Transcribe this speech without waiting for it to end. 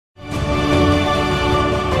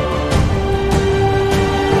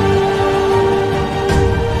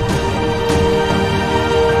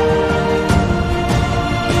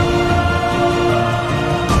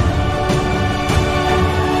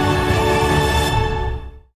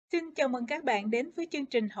chào mừng các bạn đến với chương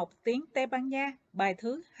trình học tiếng Tây Ban Nha, bài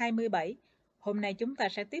thứ 27. Hôm nay chúng ta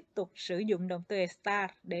sẽ tiếp tục sử dụng động từ estar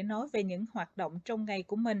để nói về những hoạt động trong ngày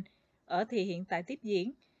của mình ở thì hiện tại tiếp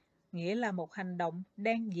diễn, nghĩa là một hành động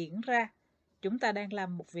đang diễn ra. Chúng ta đang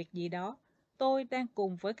làm một việc gì đó. Tôi đang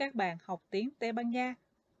cùng với các bạn học tiếng Tây Ban Nha.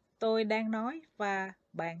 Tôi đang nói và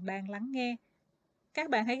bạn đang lắng nghe. Các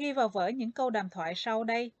bạn hãy ghi vào vở những câu đàm thoại sau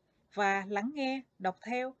đây và lắng nghe, đọc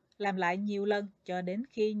theo, làm lại nhiều lần cho đến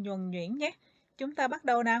khi nhuần nhuyễn nhé. Chúng ta bắt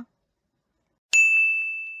đầu nào.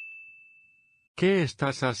 ¿Qué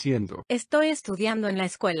estás haciendo? Estoy estudiando en la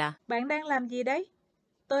escuela. Bạn đang làm gì đấy?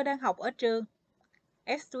 Tôi đang học ở trường.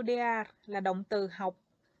 Estudiar là động từ học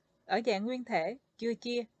ở dạng nguyên thể, chưa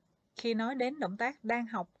chia. Khi nói đến động tác đang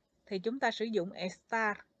học thì chúng ta sử dụng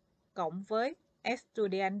estar cộng với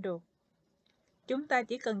estudiando. Chúng ta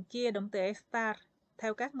chỉ cần chia động từ estar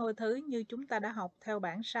theo các ngôi thứ như chúng ta đã học theo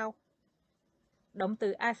bảng sau. Động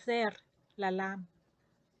từ hacer là làm.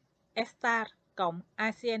 Estar cộng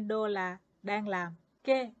haciendo là đang làm.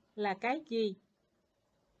 Que là cái gì?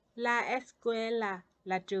 La escuela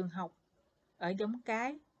là trường học. Ở giống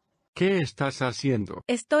cái. ¿Qué estás haciendo?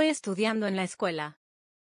 Estoy estudiando en la escuela.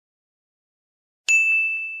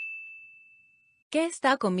 ¿Qué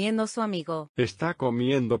está comiendo su amigo? Está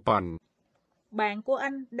comiendo pan. Bạn của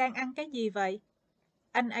anh đang ăn cái gì vậy?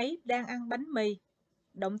 Anh ấy đang ăn bánh mì.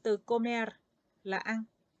 Động từ comer là ăn.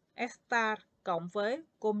 Estar cộng với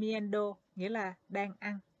comiendo nghĩa là đang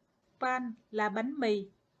ăn. Pan là bánh mì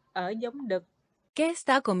ở giống đực. ¿Qué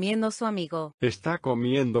está comiendo su amigo? Está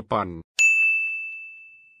comiendo pan.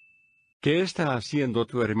 ¿Qué está haciendo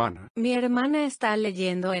tu hermana? Mi hermana está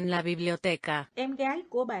leyendo en la biblioteca. Em gái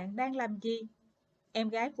của bạn đang làm gì? Em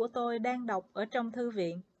gái của tôi đang đọc ở trong thư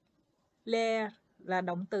viện. Leer là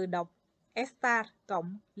động từ đọc. Estar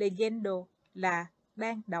cộng leyendo là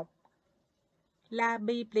đang đọc. La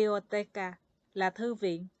biblioteca là thư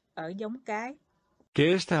viện ở giống cái.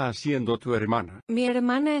 ¿Qué está haciendo tu hermana? Mi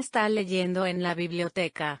hermana está leyendo en la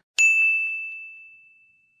biblioteca.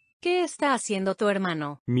 ¿Qué está haciendo tu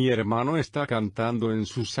hermano? Mi hermano está cantando en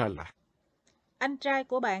su sala. Anh trai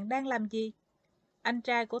của bạn đang làm gì? Anh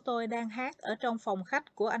trai của tôi đang hát ở trong phòng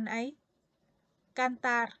khách của anh ấy.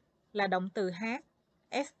 Cantar là động từ hát.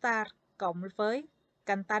 Estar cộng với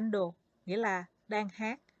cantando nghĩa là đang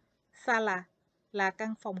hát. Sala là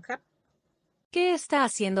căn phòng khách. ¿Qué está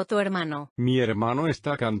haciendo tu hermano? Mi hermano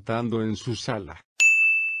está cantando en su sala.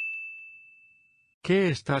 ¿Qué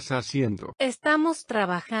estás haciendo? Estamos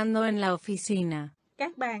trabajando en la oficina.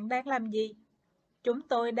 Các bạn đang làm gì? Chúng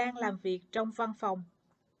tôi đang làm việc trong văn phòng.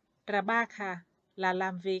 Trabaja là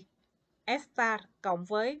làm việc. Estar cộng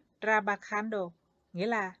với trabajando nghĩa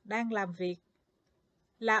là đang làm việc.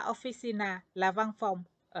 La oficina là văn phòng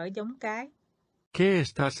ở giống cái. ¿Qué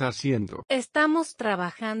estás haciendo? Estamos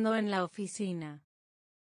trabajando en la oficina.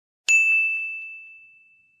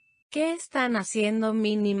 ¿Qué están haciendo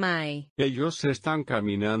Min y Mai? Ellos están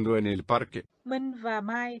caminando en el parque. Minh và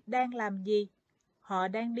Mai đang làm gì? Họ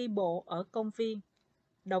đang đi bộ ở công viên.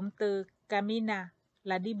 Động từ camina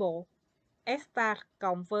là đi bộ. Estar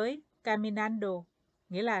cộng với caminando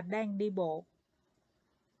nghĩa là đang đi bộ.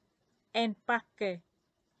 En parque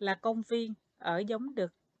là công viên ở giống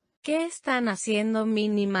đực. ¿Qué están haciendo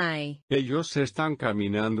Min y Mai? Ellos están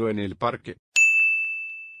caminando en el parque.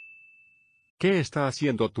 ¿Qué está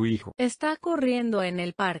haciendo tu hijo? Está corriendo en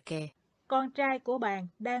el parque. Con trai của bạn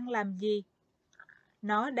đang làm gì?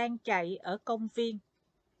 Nó đang chạy ở công viên.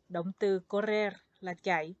 Động từ correr là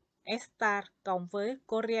chạy. Estar cộng với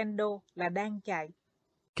corriendo là đang chạy.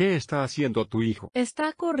 ¿Qué está haciendo tu hijo?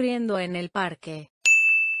 Está corriendo en el parque.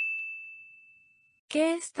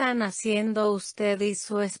 ¿Qué están haciendo usted y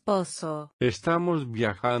su esposo? Estamos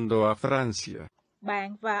viajando a Francia.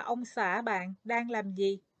 Bạn và ông xã bạn đang làm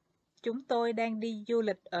gì? Chúng tôi đang đi du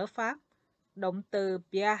lịch ở Pháp. Động từ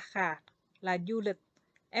viajar là du lịch.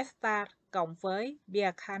 Estar cộng với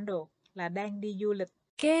viajando là đang đi du lịch.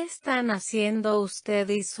 ¿Qué están haciendo usted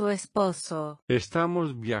y su esposo?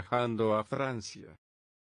 Estamos viajando a Francia.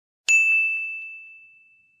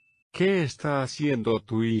 ¿Qué está haciendo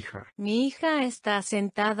tu hija? Mi hija está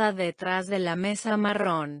sentada detrás de la mesa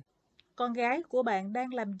marrón. Con gái của bạn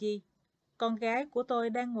đang làm gì? Con gái của tôi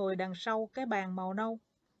đang ngồi đằng sau cái bàn màu nâu.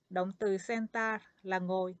 Động từ sentar là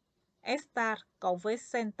ngồi. Estar cộng với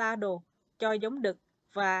sentado cho giống đực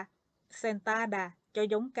và sentada cho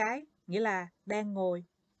giống cái, nghĩa là đang ngồi.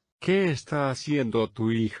 ¿Qué está haciendo tu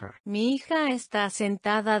hija? Mi hija está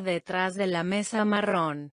sentada detrás de la mesa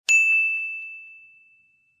marrón.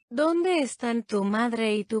 ¿Dónde están tu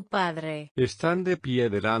madre y tu padre? Están de pie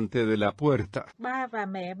delante de la puerta. Ba và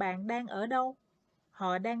mẹ bạn đang ở đâu?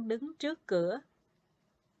 Họ đang đứng trước cửa.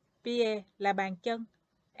 pie là bàn chân,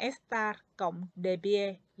 estar cộng de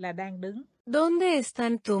pie là đang đứng. ¿Dónde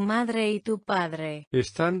están tu madre y tu padre?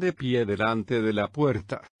 Están de pie delante de la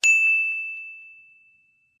puerta.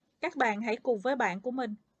 Các bạn hãy cùng với bạn của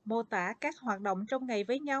mình mô tả các hoạt động trong ngày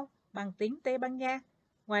với nhau bằng tiếng Tây Ban Nha.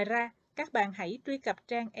 Ngoài ra, các bạn hãy truy cập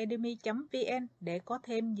trang edume.vn để có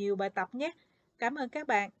thêm nhiều bài tập nhé. Cảm ơn các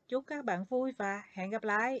bạn, chúc các bạn vui và hẹn gặp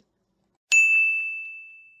lại.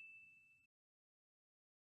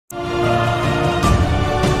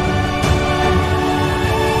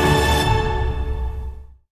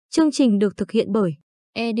 Chương trình được thực hiện bởi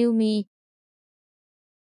edume.